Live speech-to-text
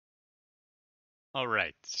All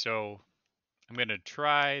right, so I'm going to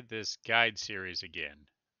try this guide series again.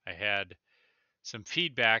 I had some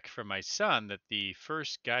feedback from my son that the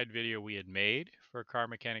first guide video we had made for a car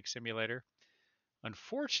mechanic simulator,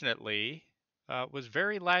 unfortunately, was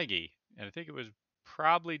very laggy. And I think it was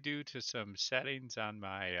probably due to some settings on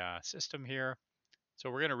my system here.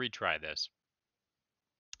 So we're going to retry this.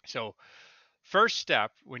 So, first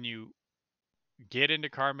step when you get into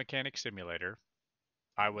Car Mechanic Simulator,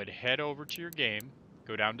 I would head over to your game,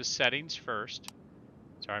 go down to settings first.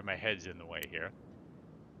 Sorry, my head's in the way here.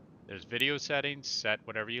 There's video settings, set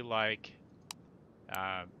whatever you like.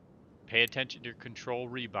 Uh, Pay attention to your control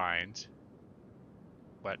rebinds,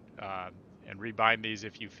 but and rebind these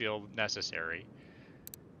if you feel necessary.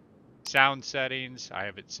 Sound settings, I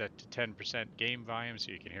have it set to 10% game volume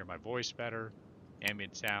so you can hear my voice better.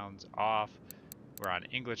 Ambient sounds off. We're on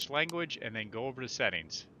English language, and then go over to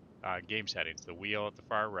settings, game settings, the wheel at the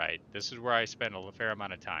far right. This is where I spend a fair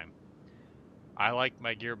amount of time. I like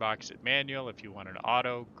my gearbox at manual. If you want an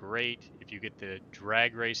auto, great. If you get the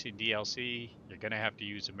drag racing DLC, you're going to have to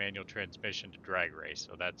use a manual transmission to drag race.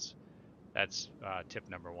 So that's tip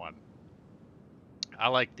number one. I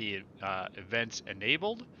like the events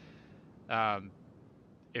enabled. Um,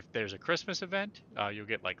 if there's a Christmas event, you'll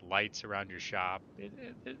get like lights around your shop.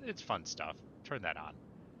 It's fun stuff. Turn that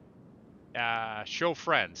on. Show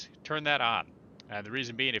friends. Turn that on. The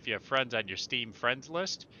reason being, if you have friends on your Steam friends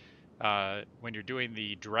list, when you're doing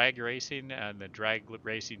the drag racing and the drag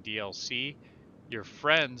racing DLC, your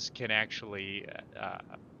friends can actually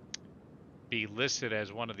be listed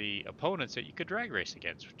as one of the opponents that you could drag race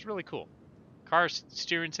against, which is really cool. Car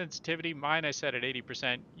steering sensitivity, mine I set at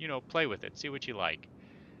 80%. You know, play with it, see what you like.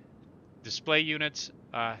 Display units,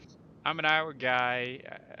 I'm an hour guy.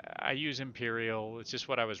 I use Imperial. It's just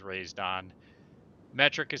what I was raised on.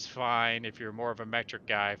 Metric is fine. If you're more of a metric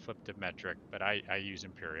guy, flip to metric, but I use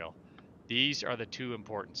Imperial. These are the two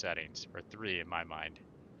important settings, or three in my mind.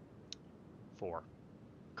 4.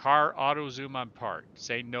 Car auto zoom on part.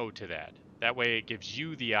 Say no to that. That way it gives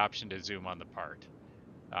you the option to zoom on the part.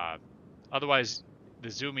 Uh, Otherwise, the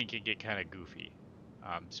zooming can get kind of goofy.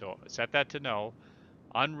 So set that to no.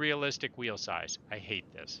 Unrealistic wheel size. I hate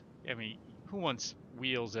this. I mean, who wants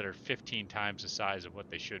wheels that are 15 times the size of what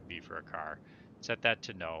they should be for a car? Set that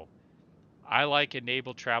to no. I like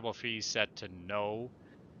enable travel fees set to no.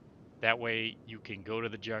 That way you can go to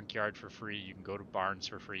the junkyard for free. You can go to Barnes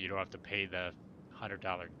for free. You don't have to pay the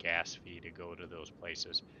 $100 gas fee to go to those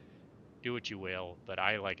places. Do what you will, but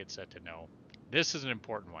I like it set to no. This is an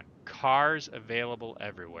important one. Cars available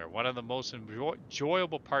everywhere. One of the most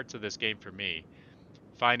enjoyable parts of this game for me,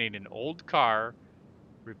 finding an old car,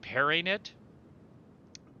 repairing it,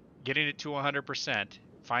 getting it to 100%,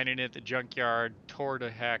 finding it at the junkyard, tore to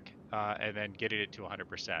heck, and then getting it to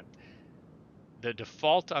 100%. The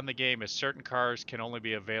default on the game is certain cars can only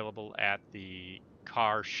be available at the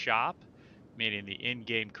car shop, meaning the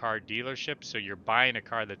in-game car dealership. So you're buying a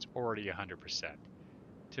car that's already 100%.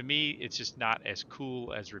 To me, it's just not as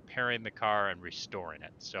cool as repairing the car and restoring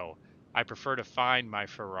it. So I prefer to find my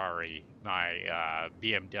Ferrari, my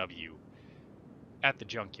BMW at the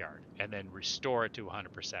junkyard and then restore it to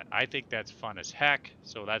 100%. I think that's fun as heck,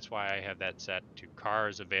 so that's why I have that set to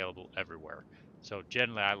cars available everywhere. So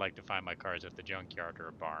generally I like to find my cars at the junkyard or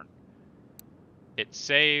a barn. Hit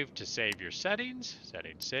save to save your settings,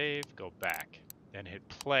 settings save, go back. Then hit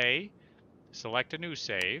play, select a new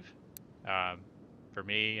save. For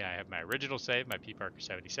me, I have my original save, my P Parker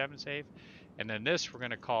 77 save, and then this we're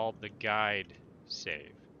going to call the guide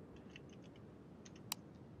save.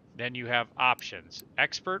 Then you have options.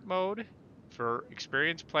 Expert mode for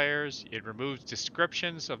experienced players. It removes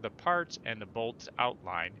descriptions of the parts and the bolts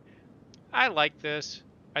outline. I like this.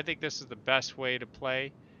 I think this is the best way to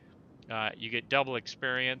play. You get double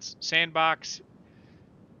experience. Sandbox,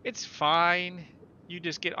 it's fine. You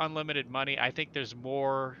just get unlimited money. I think there's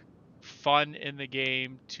more fun in the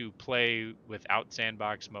game to play without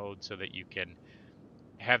sandbox mode so that you can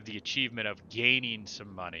have the achievement of gaining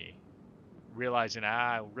some money, realizing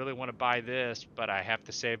I really want to buy this, but I have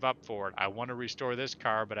to save up for it. I want to restore this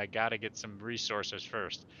car, but I got to get some resources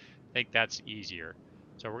first. I think that's easier.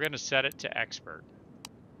 So we're going to set it to expert.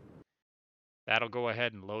 That'll go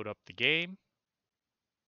ahead and load up the game.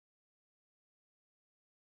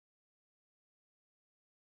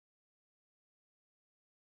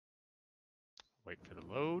 Wait for the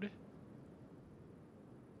load.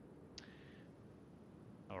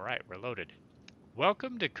 All right, we're loaded.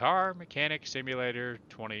 Welcome to Car Mechanic Simulator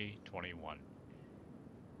 2021.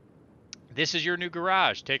 This is your new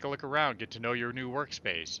garage. Take a look around, get to know your new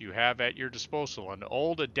workspace. You have at your disposal an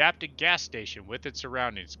old adapted gas station with its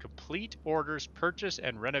surroundings. Complete orders, purchase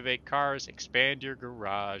and renovate cars, expand your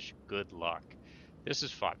garage. Good luck. This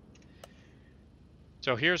is fun.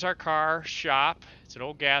 So here's our car shop. It's an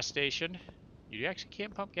old gas station. You actually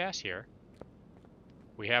can't pump gas here.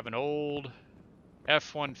 We have an old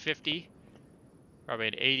F-150, probably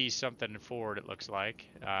an 80-something Ford it looks like.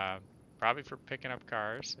 Probably for picking up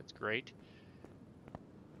cars. That's great.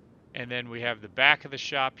 And then we have the back of the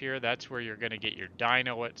shop here. That's where you're going to get your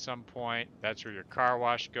dyno at some point. That's where your car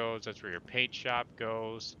wash goes. That's where your paint shop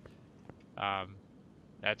goes.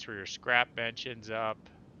 That's where your scrap bench ends up.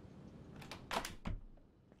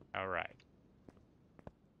 All right.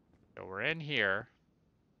 So we're in here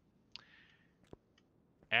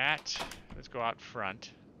let's go out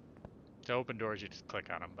front. To open doors, you just click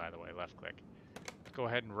on them, by the way, left click. Let's go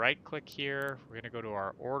ahead and right click here. We're going to go to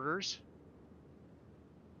our orders.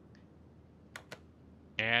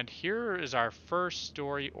 And here is our first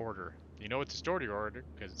story order. You know it's a story order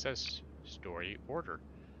because it says story order.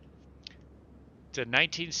 It's a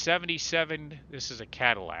 1977, this is a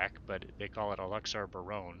Cadillac, but they call it a Luxor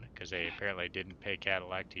Baron because they apparently didn't pay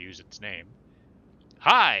Cadillac to use its name.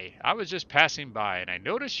 Hi, I was just passing by and I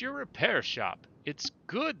noticed your repair shop. It's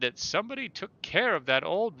good that somebody took care of that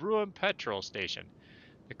old ruined petrol station.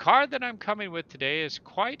 The car that I'm coming with today is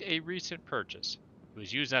quite a recent purchase. It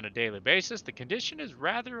was used on a daily basis. The condition is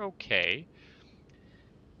rather okay.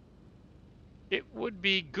 It would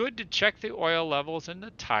be good to check the oil levels in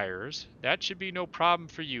the tires. That should be no problem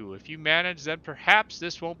for you. If you manage, then perhaps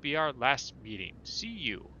this won't be our last meeting. See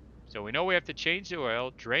you. So we know we have to change the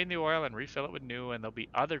oil, drain the oil, and refill it with new, and there'll be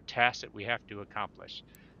other tasks that we have to accomplish.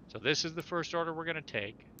 So this is the first order we're going to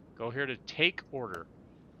take. Go here to take order.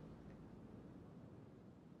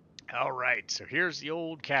 All right, so here's the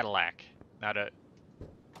old Cadillac. Now to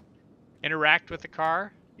interact with the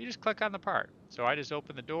car, you just click on the part. So I just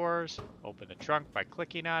open the doors, open the trunk by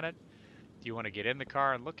clicking on it. Do you want to get in the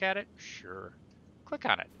car and look at it? Sure. Click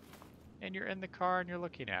on it. And you're in the car and you're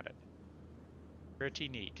looking at it. Pretty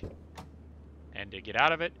neat. And to get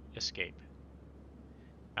out of it, escape.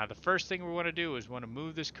 Now the first thing we want to do is we want to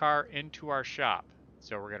move this car into our shop.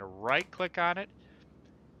 So we're going to right click on it.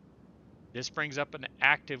 This brings up an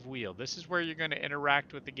active wheel. This is where you're going to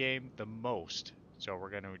interact with the game the most. So we're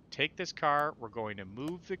going to take this car, we're going to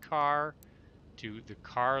move the car to the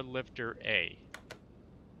car lifter A.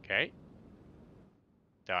 Okay.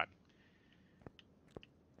 Done.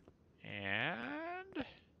 And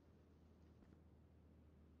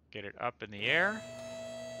get it up in the air.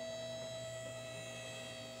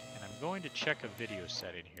 And I'm going to check a video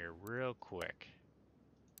setting here real quick.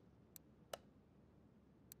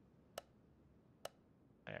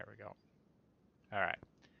 There we go. All right.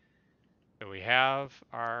 So we have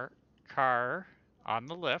our car on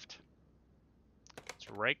the lift. Let's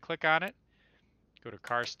right click on it, go to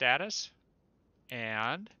car status,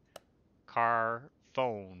 and car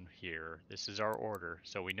phone here. This is our order.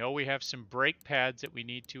 So we know we have some brake pads that we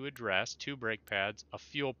need to address, 2 brake pads, a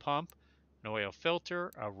fuel pump, an oil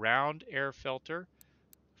filter, a round air filter,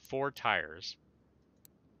 4 tires.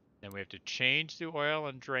 Then we have to change the oil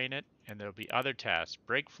and drain it, and there'll be other tasks,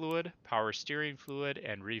 brake fluid, power steering fluid,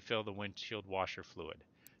 and refill the windshield washer fluid.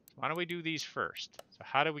 So why don't we do these first? So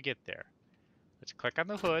how do we get there? Let's click on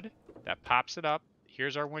the hood. That pops it up.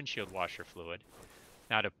 Here's our windshield washer fluid.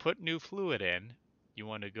 Now to put new fluid in, you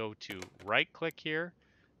want to go to right click here.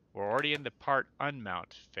 We're already in the part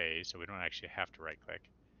unmount phase, so we don't actually have to right click.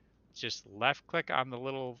 Just left click on the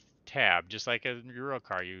little tab, just like a Euro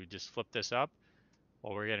car. You just flip this up.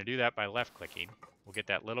 Well, we're going to do that by left clicking. We'll get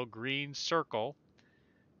that little green circle.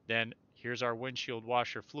 Then here's our windshield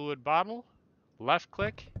washer fluid bottle. Left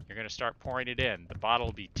click, you're going to start pouring it in. The bottle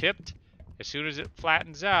will be tipped. As soon as it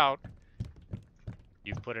flattens out,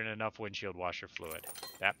 you've put in enough windshield washer fluid.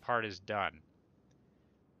 That part is done.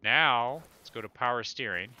 Now, let's go to power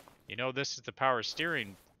steering. You know this is the power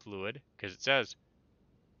steering fluid because it says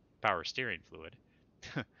power steering fluid.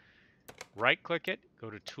 Right click it, go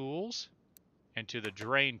to tools, and to the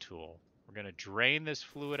drain tool. We're going to drain this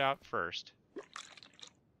fluid out first.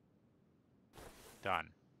 Done.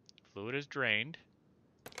 Fluid is drained.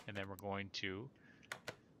 And then we're going to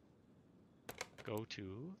go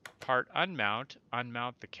to part unmount,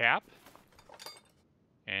 unmount the cap,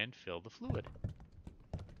 and fill the fluid.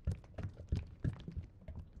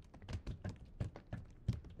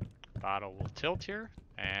 Bottle will tilt here,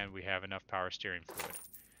 and we have enough power steering fluid.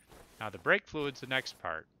 Now the brake fluid's the next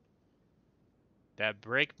part. That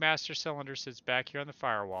brake master cylinder sits back here on the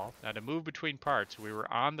firewall. Now to move between parts, we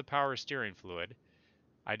were on the power steering fluid.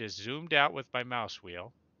 I just zoomed out with my mouse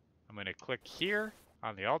wheel. I'm going to click here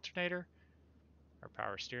on the alternator, or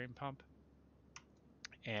power steering pump,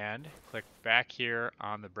 and click back here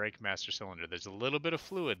on the brake master cylinder. There's a little bit of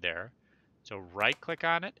fluid there. So right click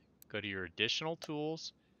on it, go to your additional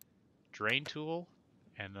tools, drain tool,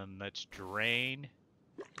 and then let's drain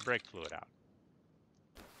the brake fluid out.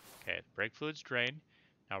 Okay, the brake fluid's drained.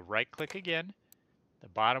 Now right click again, the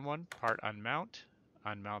bottom one, part unmount,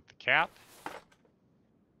 unmount the cap,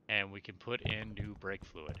 and we can put in new brake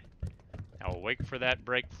fluid. Now we'll wait for that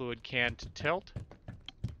brake fluid can to tilt.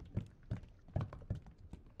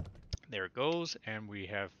 There it goes, and we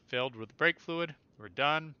have filled with brake fluid. We're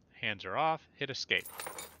done. Hands are off. Hit escape.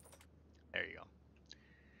 There you go.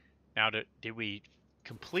 Now, did we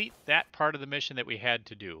complete that part of the mission that we had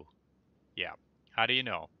to do? Yeah. How do you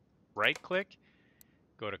know? Right-click,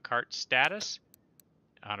 go to cart status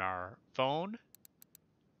on our phone.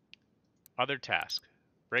 Other task.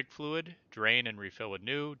 Brake fluid, drain and refill with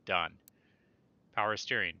new. Done. Power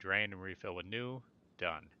steering, drain and refill with new.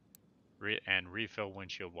 Done. And refill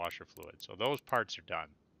windshield washer fluid. So those parts are done.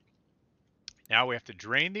 Now we have to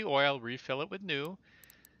drain the oil, refill it with new,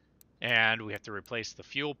 and we have to replace the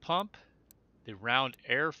fuel pump, the round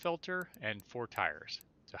air filter, and 4 tires.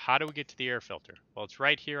 So how do we get to the air filter? Well, it's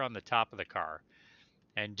right here on the top of the car.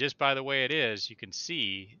 And just by the way it is, you can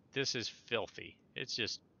see this is filthy. It's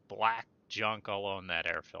just black junk all on that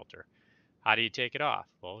air filter. How do you take it off?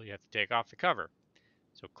 Well, you have to take off the cover.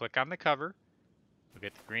 So click on the cover. You'll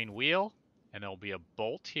get the green wheel, and there'll be a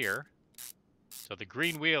bolt here. So the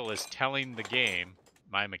green wheel is telling the game,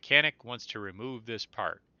 my mechanic wants to remove this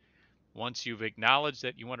part. Once you've acknowledged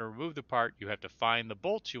that you want to remove the part, you have to find the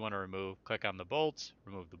bolts you want to remove, click on the bolts,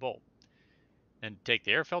 remove the bolt. Then take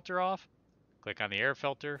the air filter off, click on the air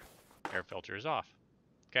filter is off.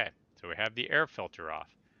 Okay, so we have the air filter off.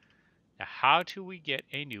 Now how do we get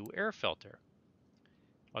a new air filter?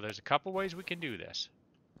 Well, there's a couple ways we can do this.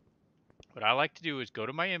 What I like to do is go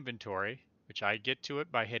to my inventory, which I get to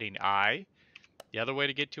it by hitting I. The other way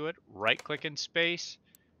to get to it, right click in space.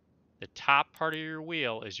 The top part of your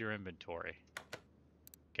wheel is your inventory.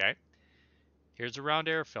 Okay. Here's a round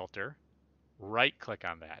air filter. Right click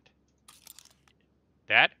on that.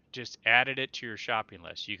 That just added it to your shopping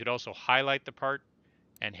list. You could also highlight the part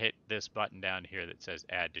and hit this button down here that says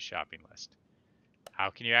add to shopping list. How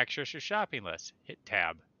can you access your shopping list? Hit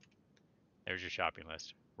tab. There's your shopping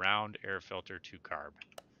list. Round air filter 2 carb.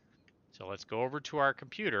 So let's go over to our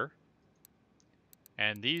computer.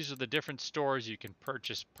 And these are the different stores you can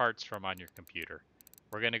purchase parts from on your computer.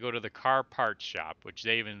 We're going to go to the car parts shop, which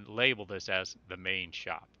they even label this as the main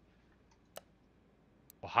shop.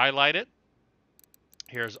 We'll highlight it.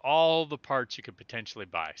 Here's all the parts you could potentially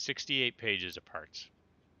buy. 68 pages of parts.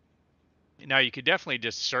 Now you could definitely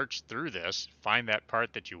just search through this, find that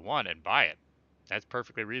part that you want and buy it. That's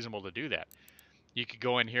perfectly reasonable to do that. You could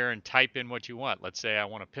go in here and type in what you want. Let's say I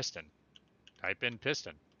want a piston. Type in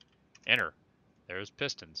piston. Enter. There's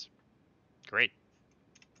pistons. Great.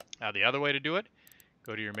 Now the other way to do it,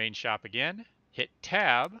 go to your main shop again, hit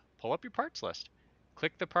tab, pull up your parts list.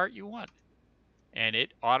 Click the part you want. And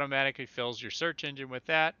it automatically fills your search engine with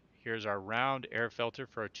that. Here's our round air filter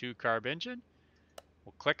for a 2 carb engine.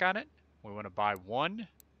 We'll click on it. We want to buy one,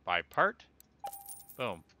 buy part.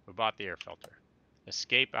 Boom, we bought the air filter.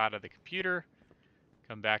 Escape out of the computer,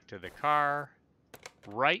 come back to the car,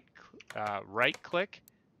 right click,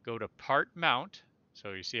 go to part mount.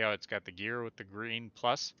 So you see how it's got the gear with the green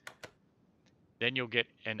plus. Then you'll get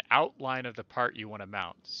an outline of the part you want to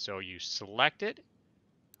mount. So you select it,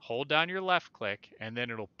 hold down your left click, and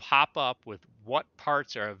then it'll pop up with what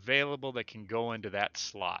parts are available that can go into that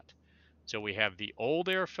slot. So we have the old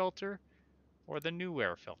air filter or the new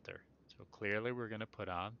air filter. So clearly we're going to put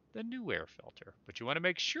on the new air filter. But you want to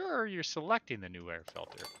make sure you're selecting the new air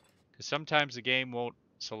filter, because sometimes the game won't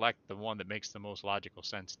select the one that makes the most logical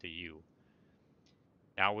sense to you.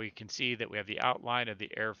 Now we can see that we have the outline of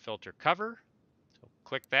the air filter cover. So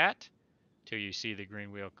click that till you see the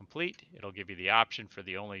green wheel complete. It'll give you the option for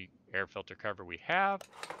the only air filter cover we have.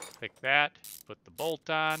 Click that, put the bolt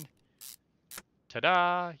on.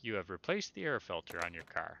 Ta-da! You have replaced the air filter on your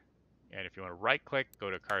car. And if you want to right click,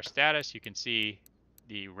 go to car status, you can see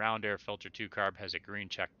the round air filter 2 carb has a green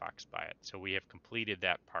checkbox by it. So we have completed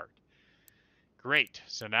that part. Great.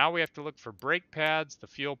 So now we have to look for brake pads, the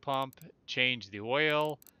fuel pump, change the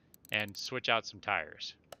oil, and switch out some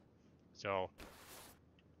tires. So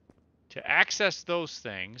to access those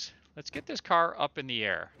things, let's get this car up in the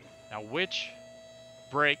air. Now, which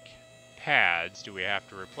brake pads do we have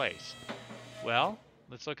to replace? Well,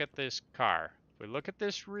 let's look at this car. If we look at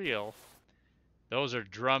this reel, Those are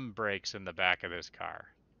drum brakes in the back of this car.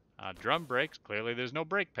 Drum brakes, clearly there's no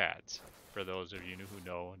brake pads, for those of you who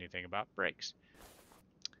know anything about brakes.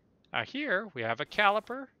 Here we have a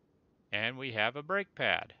caliper and we have a brake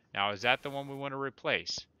pad. Now, is that the one we want to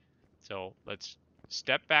replace? So let's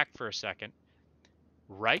step back for a second.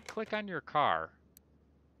 Right click on your car.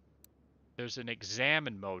 There's an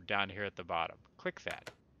examine mode down here at the bottom. Click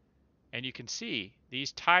that. And you can see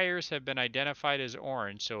these tires have been identified as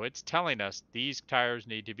orange, so it's telling us these tires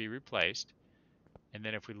need to be replaced. And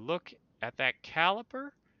then if we look at that caliper,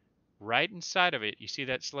 right inside of it, you see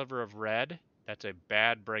that sliver of red? That's a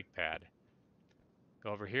bad brake pad.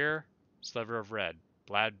 Go over here, sliver of red,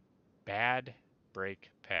 bad brake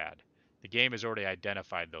pad. The game has already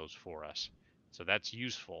identified those for us, so that's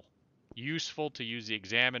useful. Useful to use the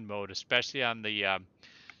examine mode, especially on the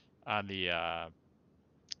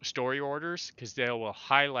story orders, because they will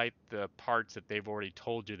highlight the parts that they've already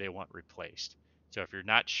told you they want replaced. So if you're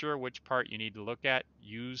not sure which part you need to look at,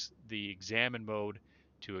 use the examine mode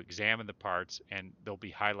to examine the parts, and they'll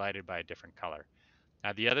be highlighted by a different color.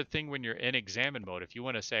 Now, the other thing when you're in examine mode, if you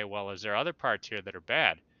want to say, well, is there other parts here that are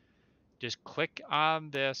bad? Just click on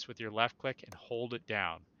this with your left click and hold it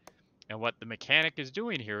down. And what the mechanic is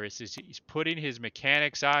doing here is he's putting his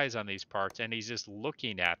mechanic's eyes on these parts, and he's just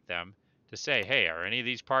looking at them to say, hey, are any of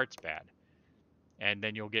these parts bad? And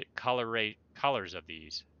then you'll get colors of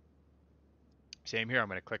these. Same here, I'm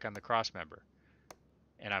going to click on the cross member.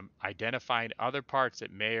 And I'm identifying other parts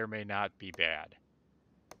that may or may not be bad.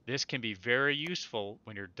 This can be very useful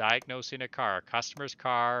when you're diagnosing a car, a customer's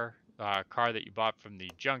car, a car that you bought from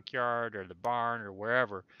the junkyard or the barn or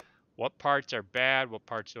wherever. What parts are bad? What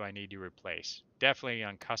parts do I need to replace? Definitely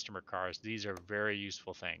on customer cars, these are very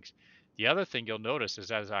useful things. The other thing you'll notice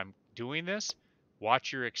is as I'm doing this,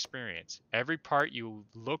 watch your experience. Every part you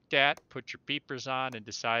looked at, put your peepers on, and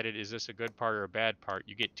decided, is this a good part or a bad part,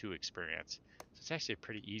 you get 2 experience. So it's actually a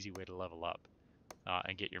pretty easy way to level up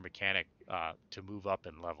and get your mechanic to move up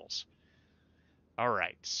in levels. All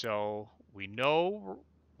right, so we know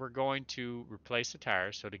we're going to replace the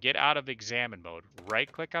tires. So to get out of examine mode,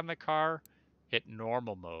 right click on the car, hit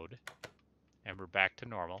normal mode, and we're back to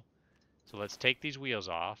normal. So let's take these wheels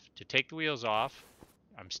off. To take the wheels off,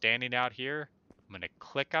 I'm standing out here. I'm going to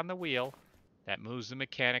click on the wheel. That moves the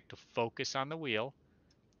mechanic to focus on the wheel.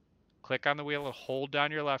 Click on the wheel and hold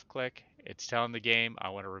down your left click. It's telling the game, I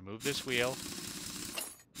want to remove this wheel.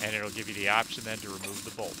 And it'll give you the option then to remove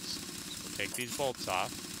the bolts. So we'll take these bolts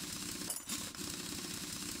off.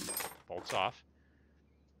 Bolts off.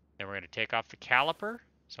 Then we're going to take off the caliper.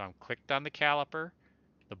 So I'm clicked on the caliper.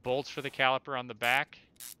 The bolts for the caliper on the back.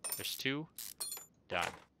 There's 2. Done.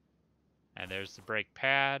 And there's the brake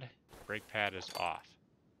pad. Brake pad is off.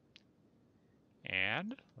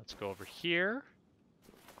 And let's go over here.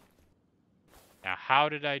 Now, how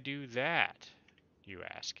did I do that, you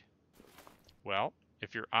ask? Well,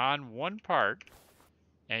 if you're on one part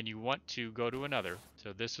and you want to go to another,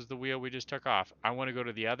 so this is the wheel we just took off, I want to go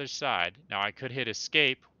to the other side. Now I could hit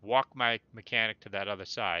escape, walk my mechanic to that other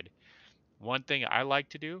side. One thing I like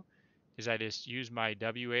to do is I just use my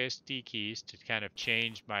WASD keys to kind of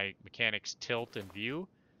change my mechanic's tilt and view.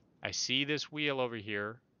 I see this wheel over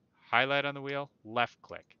here, highlight on the wheel, left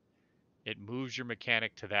click. It moves your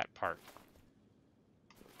mechanic to that part.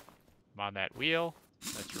 I'm on that wheel,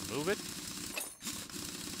 let's remove it.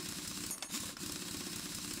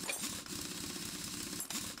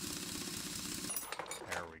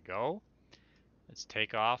 Go. Let's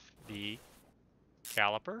take off the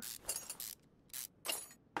caliper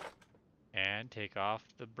and take off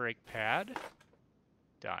the brake pad.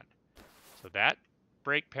 Done. So that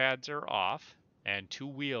brake pads are off and 2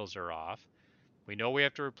 wheels are off. We know we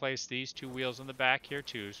have to replace these 2 wheels in the back here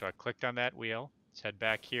too, so I clicked on that wheel. Let's head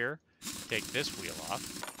back here, take this wheel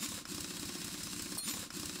off.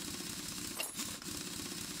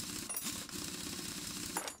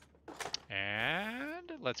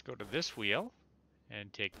 And let's go to this wheel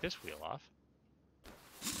and take this wheel off.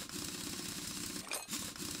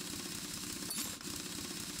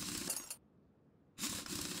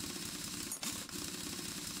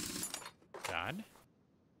 Done.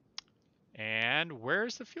 And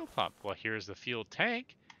where's the fuel pump? Well, here's the fuel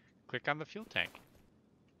tank. Click on the fuel tank.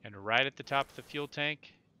 And right at the top of the fuel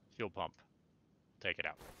tank, fuel pump. Take it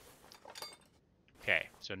out. Okay,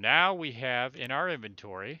 so now we have in our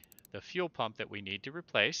inventory the fuel pump that we need to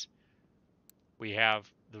replace. We have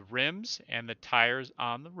the rims and the tires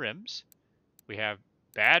on the rims. We have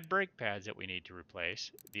bad brake pads that we need to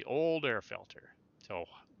replace. The old air filter. So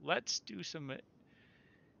let's do some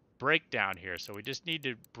breakdown here. So we just need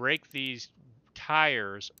to break these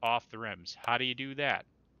tires off the rims. How do you do that?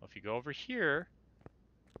 Well, if you go over here,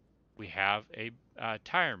 we have a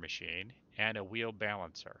tire machine and a wheel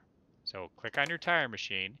balancer. So click on your tire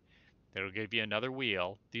machine. It'll give you another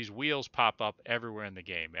wheel. These wheels pop up everywhere in the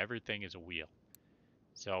game. Everything is a wheel.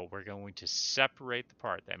 So we're going to separate the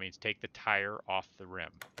part. That means take the tire off the rim.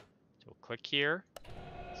 So click here.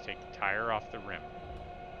 Let's take the tire off the rim.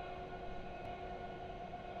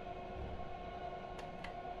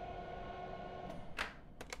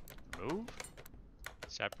 Remove.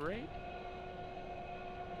 Separate.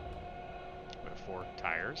 We have 4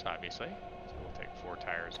 tires, obviously. So we'll take 4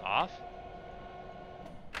 tires off.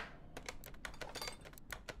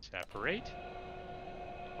 Separate.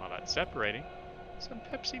 While that's separating, some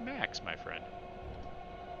Pepsi Max, my friend.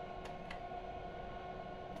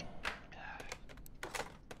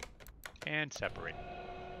 And separate.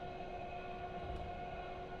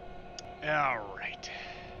 All right.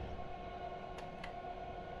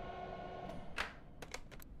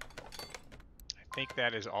 I think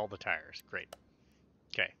that is all the tires. Great.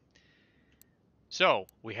 Okay. So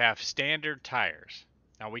we have standard tires.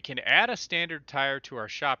 Now we can add a standard tire to our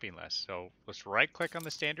shopping list. So let's right click on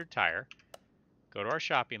the standard tire, go to our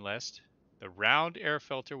shopping list. The round air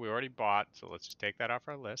filter we already bought, so let's just take that off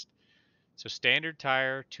our list. So standard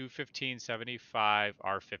tire 215/75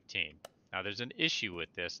 R15. Now there's an issue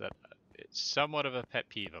with this that it's somewhat of a pet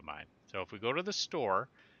peeve of mine. So if we go to the store,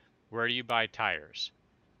 where do you buy tires?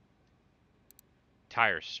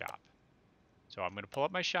 Tire shop. So I'm going to pull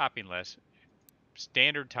up my shopping list.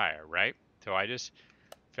 Standard tire, right? So I just,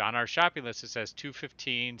 on our shopping list, it says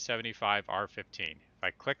 215/75 R15. If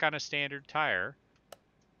I click on a standard tire,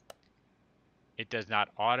 it does not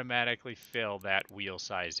automatically fill that wheel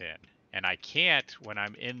size in. And I can't, when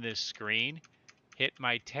I'm in this screen, hit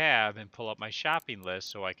my tab and pull up my shopping list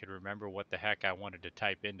so I could remember what the heck I wanted to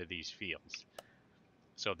type into these fields.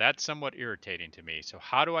 So that's somewhat irritating to me. So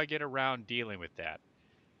how do I get around dealing with that?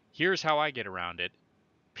 Here's how I get around it.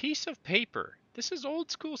 Piece of paper. This is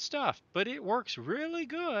old school stuff, but it works really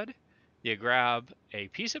good. You grab a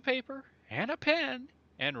piece of paper and a pen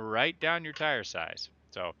and write down your tire size.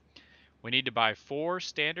 So we need to buy 4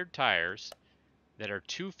 standard tires that are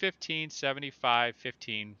 215/75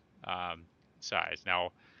 15 size.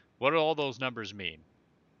 Now, what do all those numbers mean?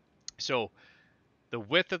 So the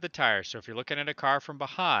width of the tire. So if you're looking at a car from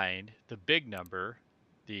behind, the big number,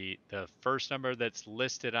 the first number that's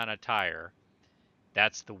listed on a tire,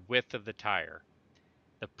 that's the width of the tire.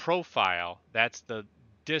 The profile, that's the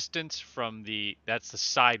distance from that's the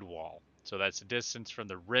sidewall. So that's the distance from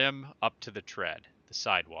the rim up to the tread, the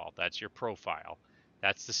sidewall. That's your profile.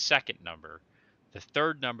 That's the second number. The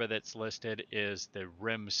third number that's listed is the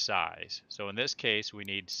rim size. So in this case, we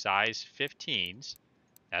need size 15s.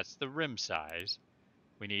 That's the rim size.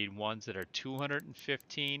 We need ones that are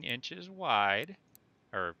 215 inches wide,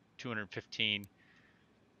 or 215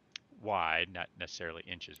 wide, not necessarily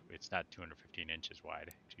inches. It's not 215 inches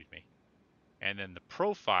wide, excuse me. And then the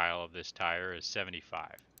profile of this tire is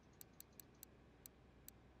 75.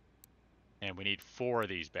 And we need 4 of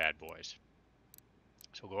these bad boys.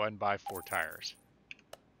 So we'll go ahead and buy 4 tires.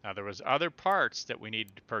 Now there was other parts that we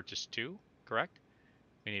needed to purchase too, correct?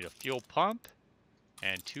 We need a fuel pump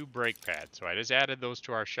and 2 brake pads. So I just added those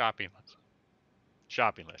to our shopping list.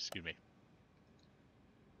 Excuse me.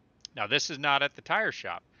 Now this is not at the tire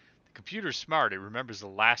shop. The computer's smart. It remembers the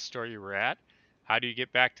last store you were at. How do you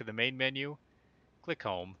get back to the main menu? Click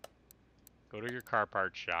home. Go to your car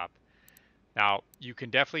parts shop. Now you can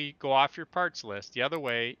definitely go off your parts list. The other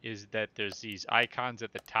way is that there's these icons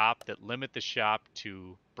at the top that limit the shop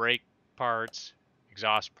to brake parts,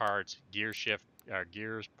 exhaust parts,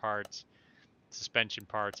 gears parts, suspension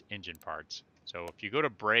parts, engine parts. So if you go to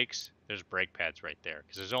brakes, there's brake pads right there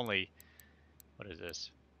because there's only, what is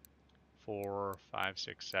this? 4, 5,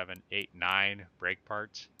 6, 7, 8, 9 brake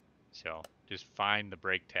parts. So just find the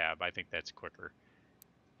brake tab. I think that's quicker.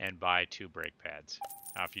 And buy 2 brake pads.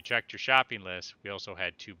 Now if you checked your shopping list, we also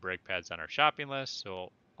had 2 brake pads on our shopping list.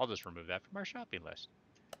 So I'll just remove that from our shopping list.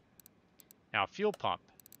 Now fuel pump.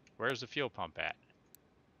 Where's the fuel pump at?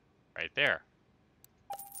 Right there.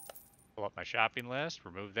 Pull up my shopping list,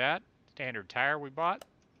 remove that. Standard tire we bought.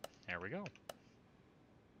 There we go.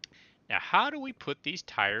 Now how do we put these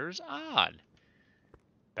tires on?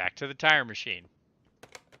 Back to the tire machine.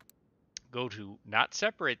 Go to not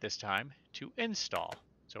separate this time, to install.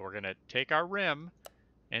 So we're going to take our rim,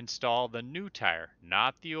 install the new tire,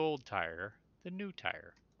 not the old tire, the new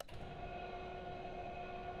tire.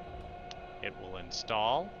 It will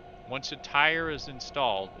install. Once a tire is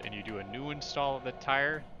installed and you do a new install of the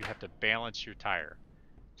tire, you have to balance your tire.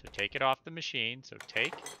 So take it off the machine. So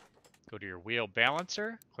go to your wheel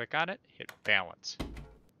balancer, click on it, hit balance.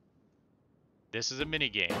 This is a mini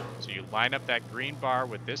game. So you line up that green bar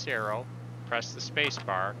with this arrow, press the space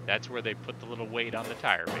bar. That's where they put the little weight on the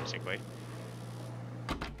tire, basically.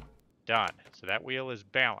 Done. So that wheel is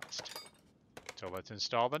balanced. So let's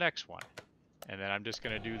install the next one. And then I'm just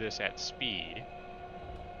going to do this at speed.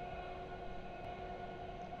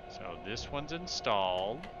 So this one's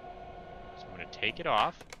installed. So I'm going to take it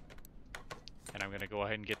off. And I'm going to go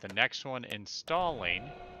ahead and get the next one installing.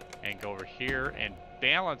 And go over here and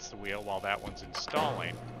balance the wheel while that one's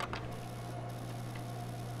installing.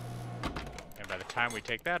 And by the time we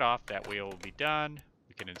take that off, that wheel will be done.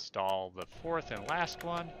 We can install the fourth and last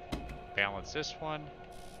one. Balance this one.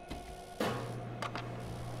 There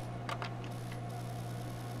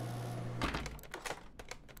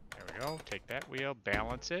we go. Take that wheel,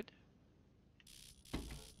 balance it.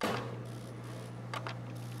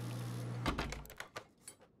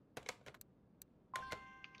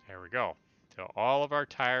 There we go. So all of our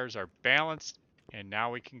tires are balanced, and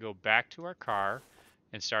now we can go back to our car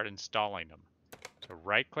and start installing them. So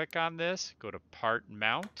right click on this, go to Part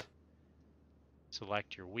Mount,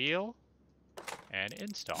 select your wheel, and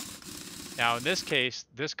install. Now in this case,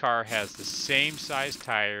 this car has the same size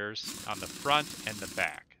tires on the front and the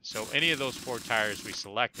back. So any of those 4 tires we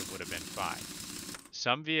selected would have been fine.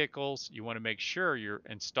 Some vehicles, you want to make sure you're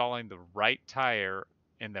installing the right tire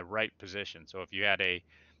in the right position. So if you had a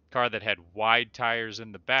car that had wide tires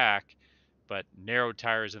in the back but narrow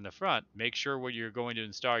tires in the front, make sure when you're going to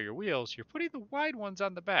install your wheels, you're putting the wide ones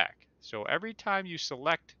on the back. So every time you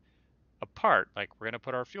select a part, like we're going to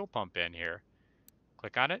put our fuel pump in here,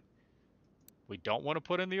 click on it. We don't want to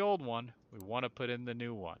put in the old one. We want to put in the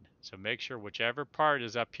new one. So make sure whichever part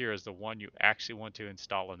is up here is the one you actually want to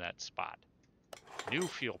install in that spot. New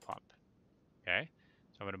fuel pump. Okay,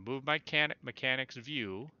 so I'm going to move my mechanics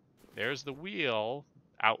view. There's the wheel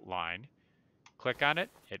outline. Click on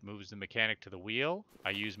it. It moves the mechanic to the wheel.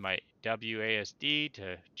 I use my WASD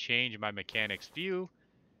to change my mechanics view.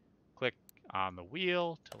 Click on the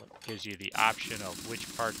wheel till it gives you the option of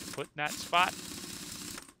which part to put in that spot.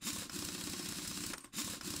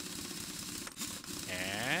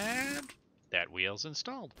 And that wheel's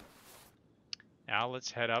installed. Now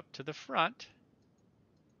let's head up to the front.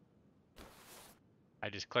 I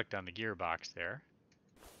just clicked on the gearbox there.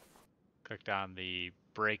 Clicked on the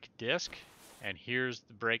brake disc, and here's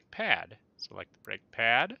the brake pad. Select the brake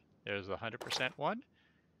pad. There's the 100% one.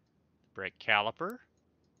 Brake caliper,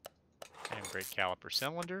 and brake caliper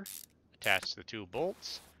cylinder. Attach the 2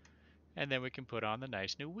 bolts, and then we can put on the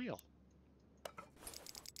nice new wheel.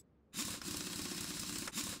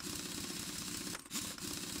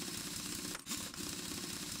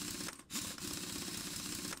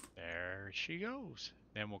 There she goes.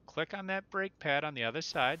 Then we'll click on that brake pad on the other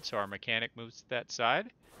side so our mechanic moves to that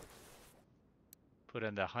side. Put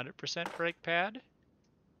in the 100% brake pad,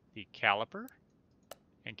 the caliper,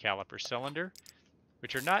 and caliper cylinder,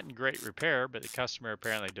 which are not in great repair, but the customer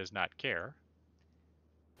apparently does not care.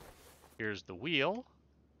 Here's the wheel,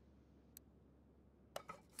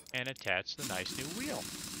 and attach the nice new wheel.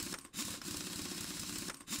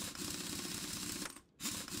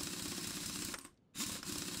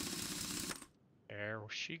 There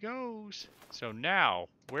she goes. So now,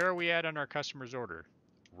 where are we at on our customer's order?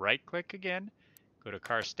 Right click again, go to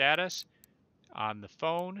car status, on the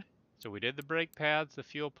phone. So we did the brake pads, the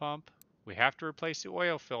fuel pump. We have to replace the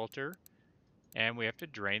oil filter, and we have to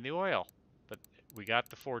drain the oil. But we got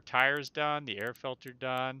the 4 tires done, the air filter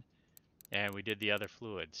done, and we did the other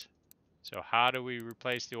fluids. So how do we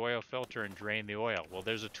replace the oil filter and drain the oil? Well,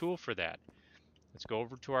 there's a tool for that. Let's go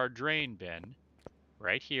over to our drain bin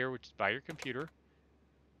right here, which is by your computer.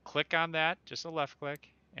 Click on that, just a left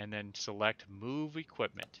click, and then select Move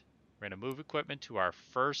Equipment. We're going to move equipment to our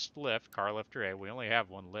first lift, car lifter A. We only have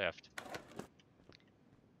 1 lift.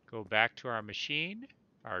 Go back to our machine,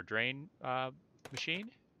 our drain machine.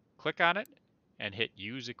 Click on it and hit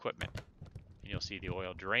Use Equipment. And you'll see the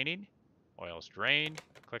oil draining. Oil's drained.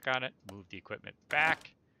 Click on it, move the equipment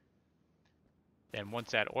back. Then once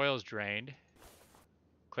that oil's drained,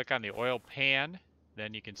 click on the oil pan.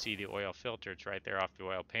 Then you can see the oil filter. It's right there off the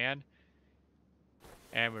oil pan.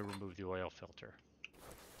 And we remove the oil filter.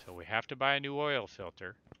 So we have to buy a new oil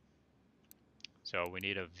filter. So we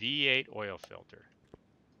need a V8 oil filter.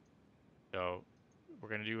 So we're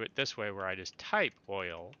going to do it this way where I just type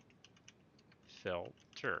oil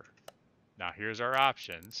filter. Now here's our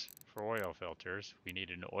options for oil filters. We need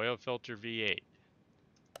an oil filter V8.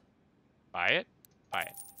 Buy it, buy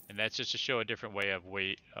it. And that's just to show a different way of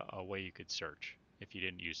a way you could search if you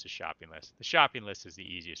didn't use the shopping list. The shopping list is the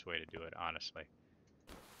easiest way to do it, honestly.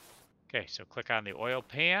 Okay, so click on the oil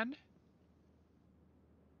pan.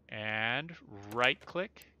 and right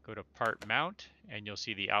click, go to part mount, and you'll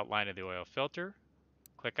see the outline of the oil filter.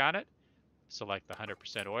 Click on it, select the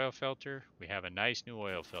 100% oil filter. We have a nice new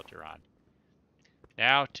oil filter on.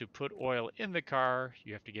 Now to put oil in the car,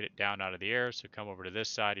 you have to get it down out of the air. So come over to this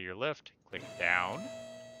side of your lift, click down.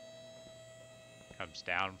 Comes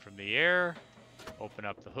down from the air, open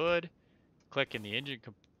up the hood, click in the engine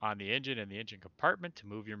on the engine and the engine compartment to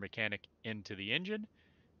move your mechanic into the engine.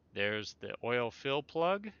 There's the oil fill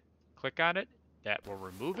plug. Click on it. That will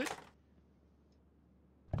remove it.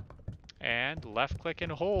 And left click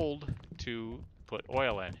and hold to put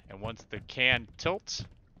oil in. And once the can tilts,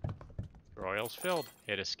 your oil's filled.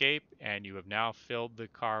 Hit escape and you have now filled the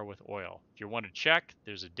car with oil. If you want to check,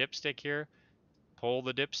 there's a dipstick here. Pull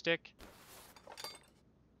the dipstick.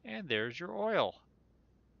 And there's your oil.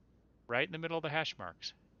 Right in the middle of the hash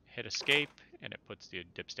marks. Hit escape and it puts the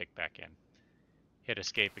dipstick back in. Hit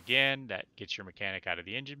escape again. That gets your mechanic out of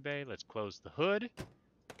the engine bay. Let's close the hood.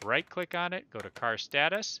 Right click on it. Go to car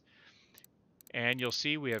status. And you'll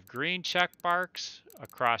see we have green check marks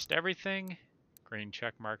across everything. Green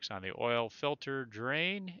check marks on the oil filter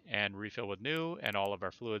drain and refill with new, and all of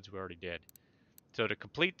our fluids we already did. So to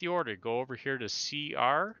complete the order, go over here to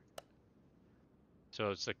CR.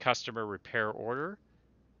 So it's the customer repair order.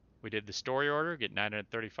 We did the story order, get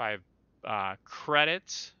 935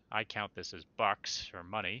 credits. I count this as bucks or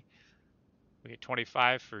money. We get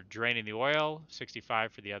 25 for draining the oil,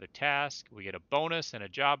 65 for the other task. We get a bonus and a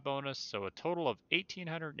job bonus, so a total of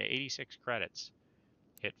 1,886 credits.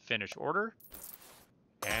 Hit finish order,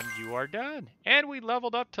 and you are done. And we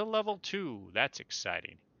leveled up to level 2. That's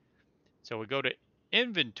exciting. So we go to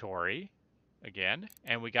inventory again,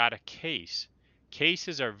 and we got a case.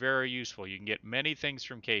 Cases are very useful. You can get many things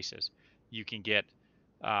from cases. You can get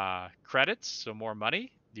credits, so more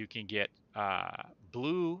money. You can get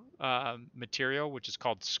blue material, which is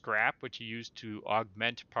called scrap, which you use to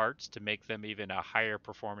augment parts to make them even a higher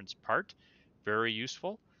performance part. Very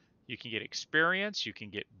useful. You can get experience. You can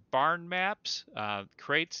get barn maps.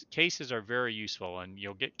 Cases are very useful, and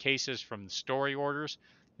you'll get cases from the story orders.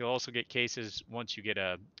 You'll also get cases once you get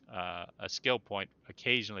a skill point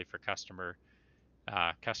occasionally for customer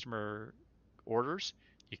orders.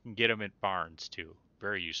 You can get them at barns too.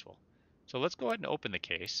 Very useful. So let's go ahead and open the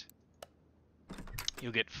case.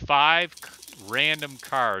 You'll get 5 random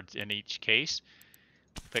cards in each case.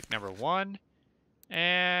 Pick number 1,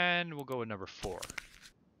 and we'll go with number 4.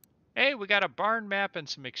 Hey, we got a barn map and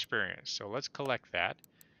some experience, so let's collect that.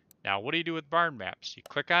 Now, what do you do with barn maps? You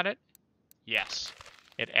click on it. Yes.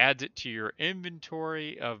 It adds it to your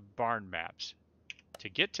inventory of barn maps. To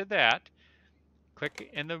get to that, click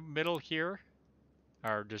in the middle here,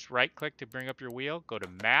 or just right click to bring up your wheel. Go to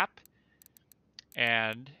map,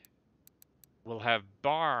 and we'll have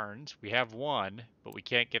barns. We have 1, but we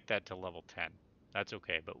can't get that to level 10. That's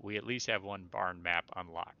okay, but we at least have 1 barn map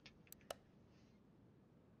unlocked.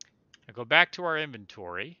 Now go back to our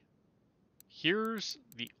inventory. Here's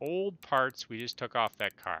the old parts we just took off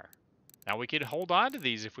that car. Now we could hold on to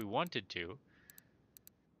these if we wanted to.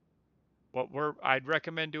 What I'd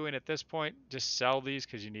recommend doing at this point, just sell these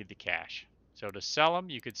because you need the cash. So to sell them,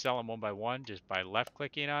 you could sell them one by one just by left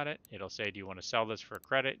clicking on it. It'll say, do you want to sell this for a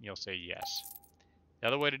credit? And you'll say yes. The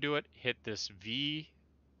other way to do it, hit this V,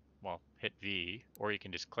 hit V, or you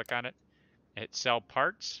can just click on it, hit sell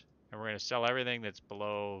parts, and we're going to sell everything that's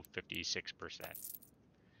below 56%.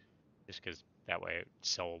 Just because that way it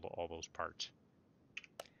sold all those parts.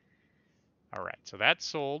 All right, so that's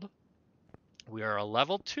sold. We are a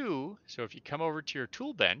level 2, so if you come over to your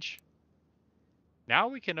tool bench, now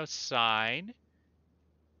we can assign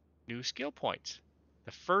new skill points.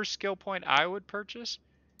 The first skill point I would purchase,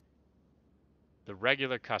 the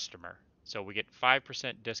regular customer. So we get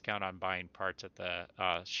 5% discount on buying parts at the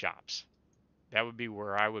shops. That would be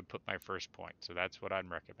where I would put my first point. So that's what I'm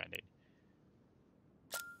recommending.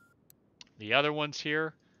 The other ones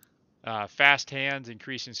here, fast hands,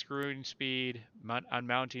 increasing screwing speed,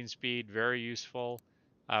 unmounting speed, very useful.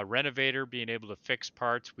 Renovator, being able to fix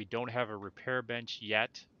parts. We don't have a repair bench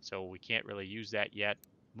yet, so we can't really use that yet.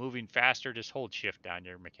 Moving faster, just hold shift down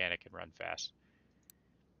your mechanic and run fast.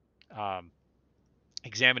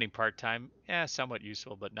 Examining part time, somewhat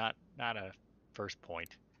useful, but not a first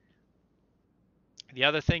point. The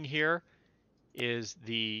other thing here is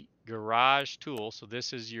the garage tool. So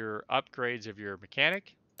this is your upgrades of your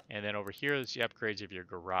mechanic, and then over here is the upgrades of your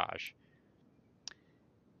garage.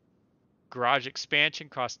 Garage expansion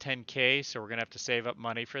costs 10K, so we're gonna have to save up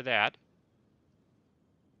money for that.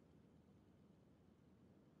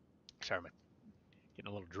 Sorry, I'm getting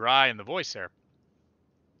a little dry in the voice there.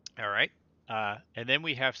 All right, and then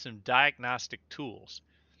we have some diagnostic tools.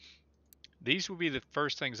 these would be the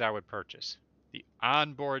first things I would purchase. The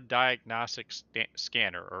onboard diagnostic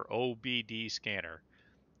scanner, or OBD scanner.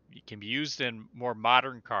 It can be used in more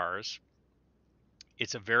modern cars.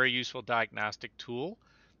 It's a very useful diagnostic tool.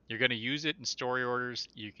 You're going to use it in story orders.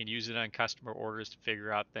 You can use it on customer orders to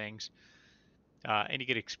figure out things, and you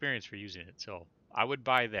get experience for using it. So I would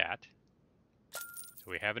buy that.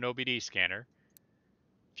 So we have an OBD scanner.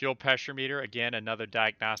 Fuel pressure meter, again, another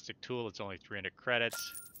diagnostic tool. It's only 300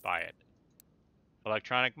 credits. Buy it.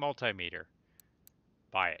 Electronic multimeter.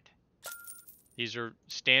 Buy it. These are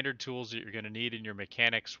standard tools that you're going to need in your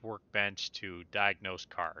mechanics workbench to diagnose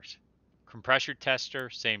cars. Compressor tester,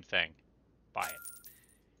 same thing. Buy it.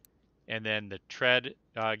 And then the tread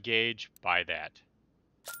gauge, buy that.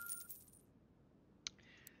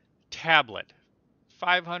 Tablet,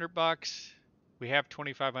 500 bucks. We have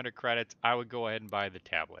 2,500 credits. I would go ahead and buy the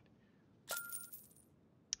tablet.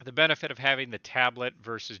 The benefit of having the tablet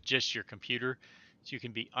versus just your computer is you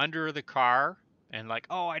can be under the car and like,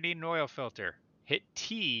 oh, I need an oil filter. Hit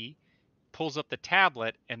T, pulls up the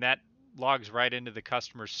tablet, and that logs right into the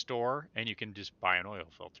customer's store, and you can just buy an oil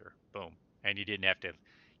filter. Boom. And you didn't have to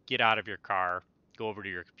get out of your car, go over to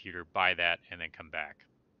your computer, buy that, and then come back.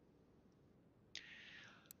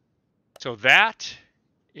 So that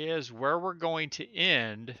is where we're going to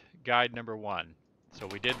end guide number 1. So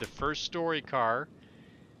we did the first story car.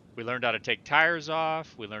 We learned how to take tires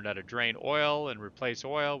off. We learned how to drain oil and replace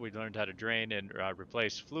oil. We learned how to drain and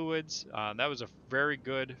replace fluids. That was a very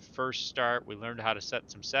good first start. We learned how to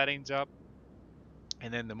set some settings up.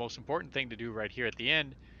 And then the most important thing to do right here at the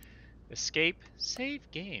end, escape, save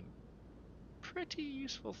game. Pretty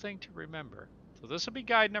useful thing to remember. So this will be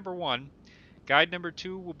guide number 1. Guide number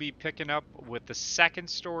 2 will be picking up with the second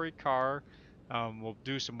story car. We'll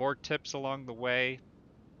do some more tips along the way.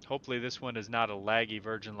 Hopefully this one is not a laggy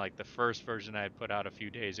version like the first version I had put out a few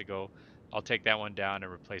days ago. I'll take that one down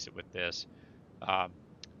and replace it with this.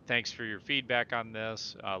 Thanks for your feedback on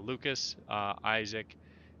this. Lucas, Isaac,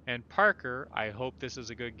 and Parker, I hope this is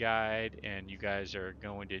a good guide and you guys are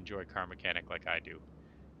going to enjoy Car Mechanic like I do.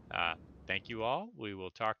 Thank you all. We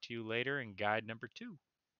will talk to you later in guide number 2.